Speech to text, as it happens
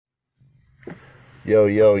Yo,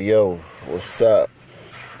 yo, yo, what's up?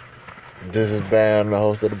 This is Bam, the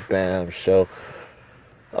host of the Bam Show.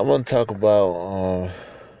 I'm gonna talk about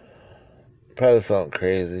probably something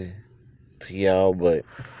crazy to y'all, but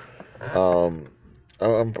um,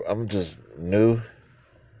 I'm just new.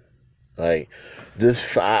 Like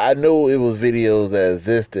this, I knew it was videos that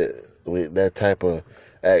existed with that type of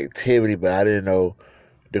activity, but I didn't know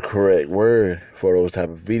the correct word for those type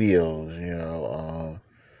of videos.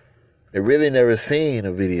 I really never seen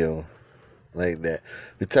a video like that.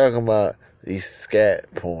 We're talking about these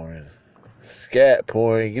scat porn. Scat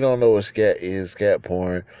porn. You don't know what scat is. Scat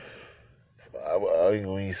porn.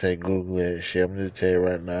 When you say Google it, shit, I'm just tell you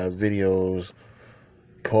right now. It's videos,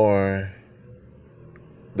 porn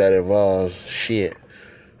that involves shit,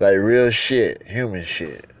 like real shit, human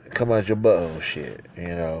shit, come out your butthole shit.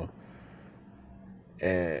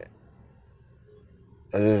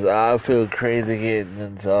 And I feel crazy getting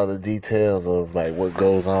into all the details of like what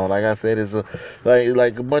goes on. Like I said, it's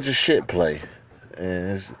like a bunch of shit play,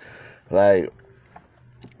 and it's like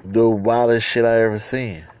the wildest shit I ever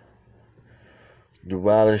seen. The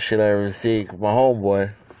wildest shit I ever seen. My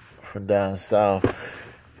homeboy from down south,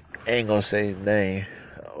 ain't gonna say his name.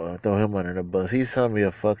 I'll throw him under the bus. He sent me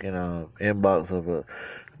a fucking inbox of a.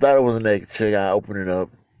 Thought it was a naked chick. I opened it up,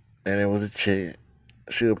 and it was a chick.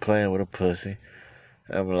 She was playing with a pussy.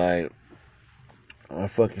 I'm like, why the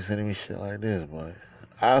fuck you sending me shit like this, boy?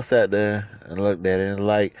 I sat there and looked at it, and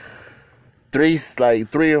like three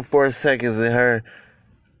or 4 seconds of her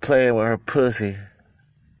playing with her pussy,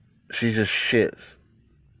 she just shits.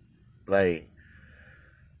 Like,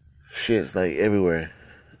 shits, like, everywhere.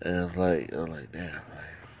 And I'm like, damn.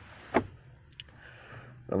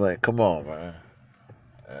 I'm like, come on, man.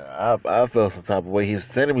 I felt some type of way. He was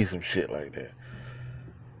sending me some shit like that.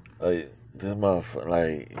 Like, this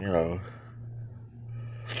motherfucker,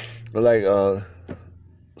 like,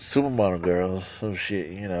 supermodel girls, some shit,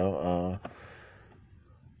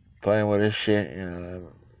 playing with this shit,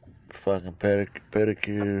 fucking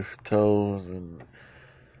pedicures, toes, and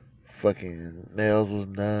fucking nails was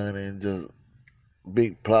done, and just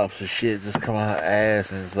big plops of shit just come out her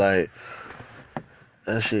ass, and it's like,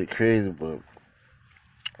 that shit crazy, but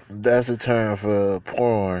that's a term for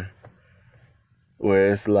porn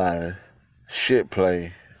where it's a lot of shit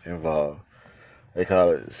play involved. They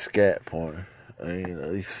call it scat porn.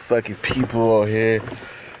 These fucking people out here,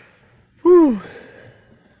 whew,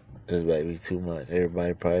 this might be too much.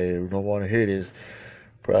 Everybody probably don't want to hear this.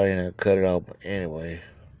 Probably not cut it out, but anyway.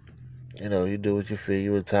 You do what you feel.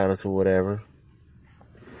 You're entitled to whatever.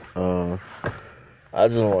 I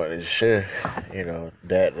just wanted to share,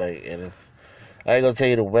 that, like, and it's, I ain't gonna tell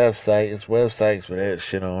you the website. It's websites with that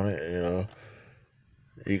shit on it,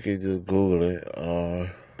 You can just Google it.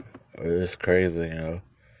 It's crazy.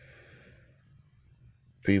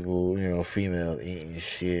 People, females eating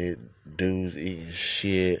shit, dudes eating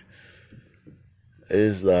shit.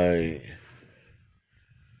 It's like,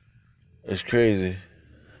 it's crazy.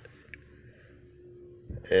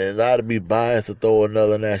 And not to be biased to throw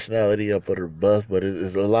another nationality up under the bus, but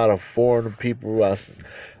it's a lot of foreign people. I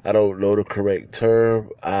don't know the correct term.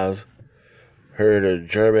 I heard a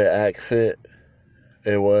German accent.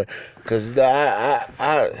 It was because I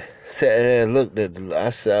sat there and looked at. I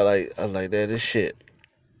was like, that this shit.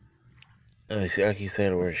 Let me see. I keep saying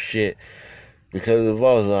the word shit because it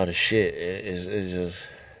involves a lot of shit. It's just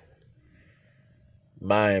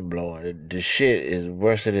mind blowing. The shit is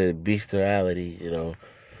worse than bestiality.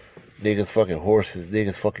 Niggas fucking horses,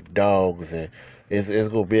 niggas fucking dogs, and it's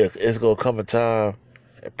gonna come a time,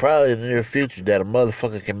 probably in the near future, that a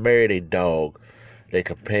motherfucker can marry their dog, their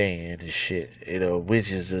companion and shit,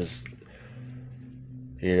 which is just,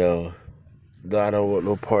 I don't want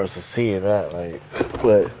no parts of seeing that, like,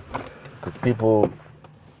 but, cause people,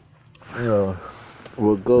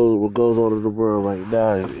 what goes on in the world right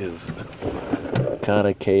now is kind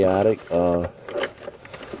of chaotic.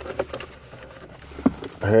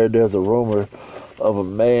 I heard there's a rumor of a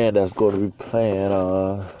man that's going to be playing in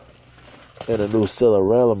a new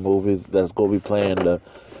Cinderella movie that's going to be playing the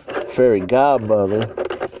fairy godmother.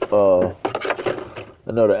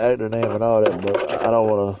 I know the actor name and all that, but I don't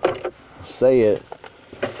want to say it,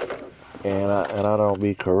 and I don't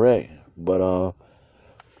be correct. But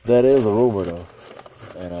that is a rumor though,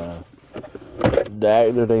 and the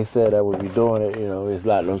actor they said that would be doing it, it's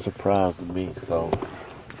not no surprise to me. So.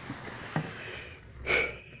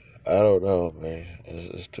 I don't know, man.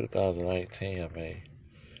 It's 2019, man.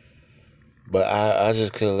 But I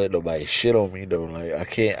just couldn't let nobody shit on me, though. Like, I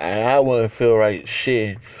can't, I wouldn't feel right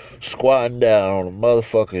shitting, squatting down on a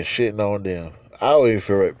motherfucker shitting on them. I don't even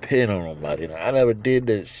feel right pin on nobody. I never did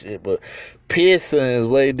that shit, but pissing is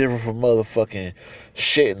way different from motherfucking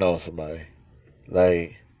shitting on somebody.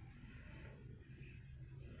 Like,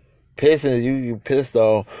 pissing, you pissed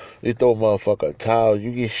off, you throw a motherfucker a towel,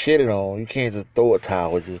 you get shitted on. You can't just throw a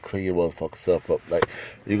towel and just clean your motherfucking self up. Like,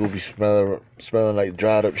 you gonna be smelling like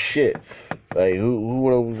dried up shit. Like, who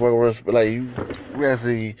would like, you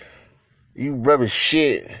actually, you rubbing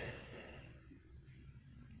shit.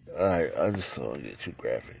 Alright, I just don't want to get too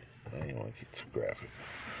graphic. I didn't want to get too graphic.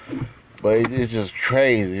 But it's just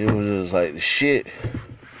crazy. It was just like the shit.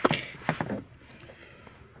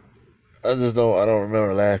 I don't remember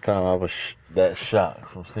the last time I was that shocked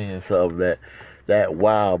from seeing something that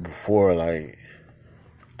wild before. Like,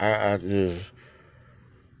 I just,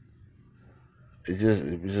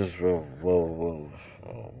 it was just, whoa.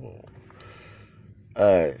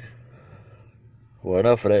 Alright. Well,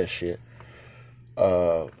 enough of that shit.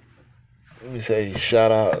 Let me say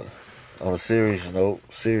shout out on a serious note.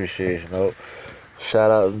 Shout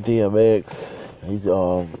out to DMX.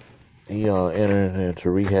 He entered into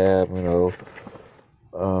rehab.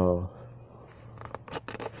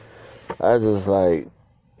 I just like.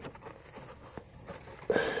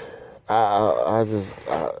 I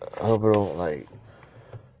hope it don't like.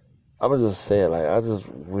 I'ma just say it like I just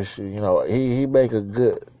wish he make a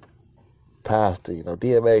good pastor.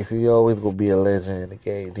 DMX, he always gonna be a legend in the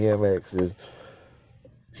game. DMX is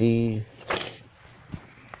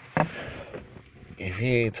if he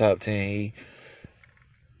ain't top 10,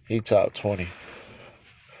 he top 20.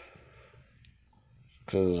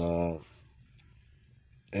 Cause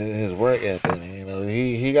his work ethic,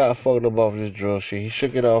 he got fucked up off this drug shit. He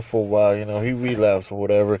shook it off for a while, he relapsed or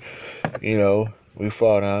whatever. We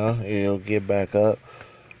fall down, he'll get back up.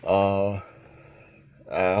 I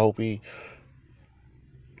hope he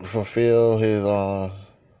fulfill his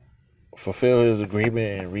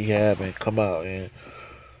agreement and rehab and come out and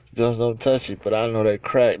just don't touch it. But I know that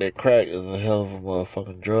crack is a hell of a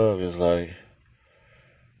motherfucking drug. It's like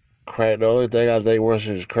crack. The only thing I think worse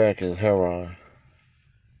is crack is heroin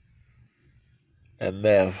and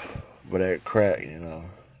meth. But that crack,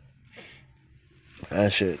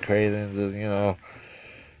 that shit crazy. And just,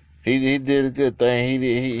 he did a good thing.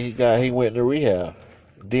 He went to rehab.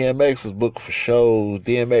 DMX was booked for shows.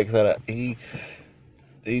 DMX I think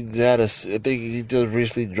he just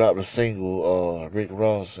recently dropped a single, Rick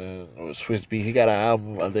Ross and Swiss Beats. He got an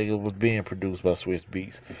album, I think it was being produced by Swiss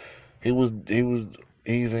Beats. He's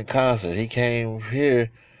in concert. He came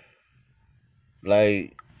here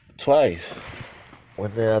like twice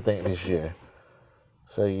within, I think, this year.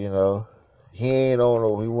 So, he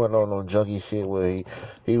wasn't on no junkie shit where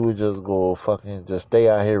he would just go fucking just stay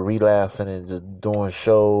out here relapsing and just doing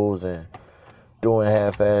shows and doing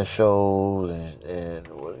half-ass shows and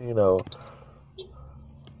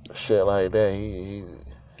shit like that.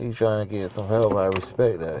 He trying to get some help. I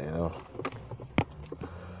respect that,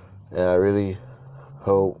 and I really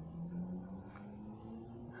hope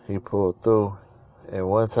he pulled through. And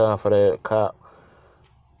one time for that cop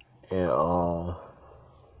in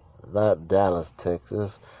not Dallas,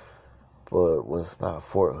 Texas, but was not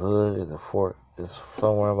Fort Hood. It's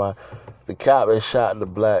somewhere by the cop that shot the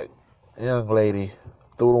black young lady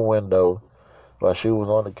through the window while she was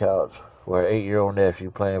on the couch with her 8-year-old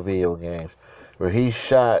nephew playing video games. Where he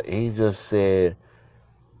just said,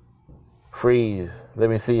 "Freeze, let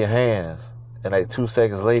me see your hands." And like 2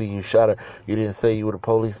 seconds later, you shot her. You didn't say you were the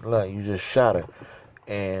police or nothing. You just shot her.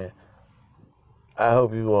 And I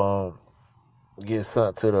hope you get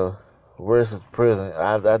sent to the worst prison.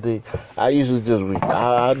 I usually just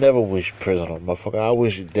I never wish prison on a motherfucker. I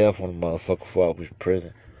wish death on a motherfucker before I wish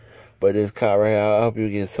prison. But this cop right here, I hope you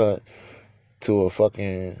get sent to a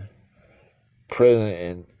fucking prison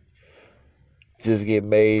and just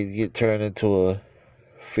get turned into a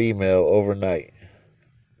female overnight.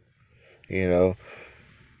 You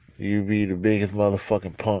be the biggest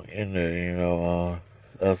motherfucking punk in there,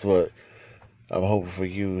 that's what I'm hoping for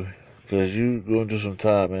you. Because you going through some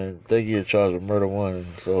time, man. I think you're charged with murder one,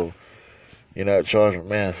 so you're not charged with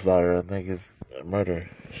manslaughter. I think it's murder.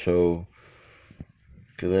 So,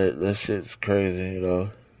 because that shit's crazy,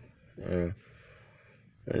 Yeah.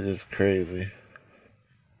 It's just crazy.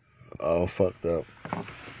 All fucked up.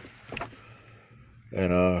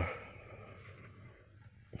 And,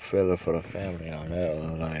 feeling for the family on that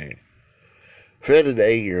one, like, feeling the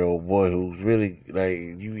 8-year-old boy who's really, like,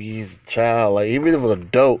 he's a child, like, even if it was an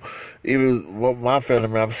adult, even what my family,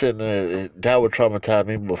 man, I'm sitting there, that would traumatize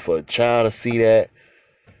me, but for a child to see that,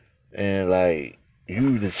 and, like,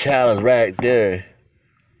 the child is right there,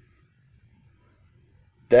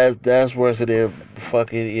 that's worse than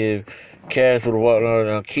fucking if Cass would have walked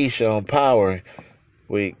on Keisha on Power.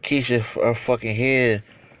 With Keisha, her fucking head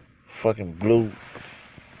fucking blew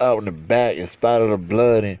out in the back and spotted the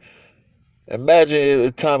blood. And imagine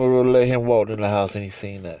if Tommy would have let him walk in the house and he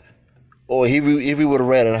seen that. Or if he would have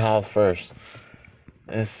ran in the house first.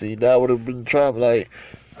 And see, that would have been Trump. Like,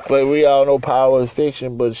 but we all know Power is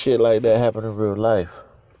fiction, but shit like that happened in real life.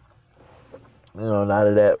 You know, not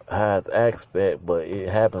of that high aspect, but it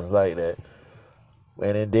happens like that.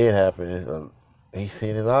 And it did happen. He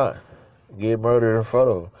seen his aunt get murdered in front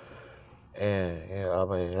of him. And, you know,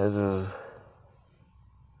 I mean, it's just...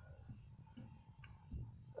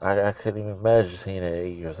 I couldn't even imagine seeing that at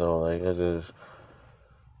 8 years old. Like, it's just...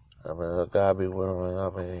 I mean, God be with him, and I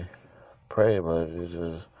mean, pray, but it's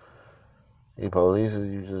just... You police,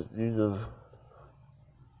 you just...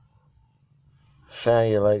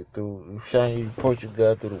 shine your light through... You point your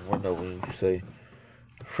gun through the window when you say,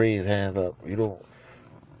 freeze, hands up. You don't...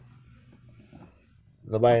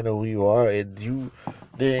 Nobody know who you are, and you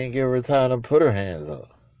didn't give her time to put her hands up.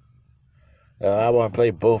 I want to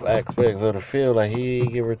play both aspects of the field. Like, he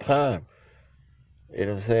didn't give her time. You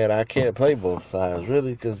know what I'm saying? I can't play both sides,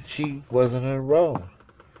 really, because she wasn't in the wrong.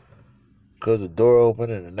 Because the door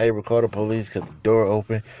opened, and the neighbor called the police because the door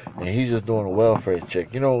opened, and he's just doing a welfare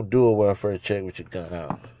check. You don't do a welfare check with your gun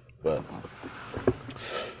out. But,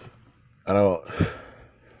 I don't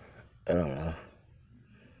know.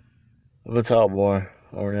 I'm going to talk more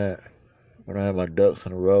on that when I have my ducks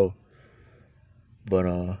in a row. But,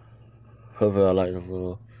 hopefully I like this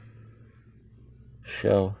little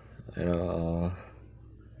show. And,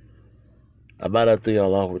 I might have to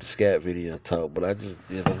y'all off with the scat video talk, but I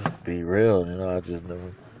just, be real, I just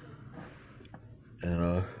never,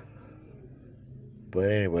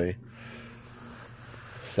 But anyway,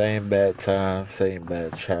 same bad time, same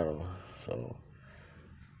bad channel. So,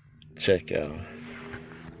 check y'all.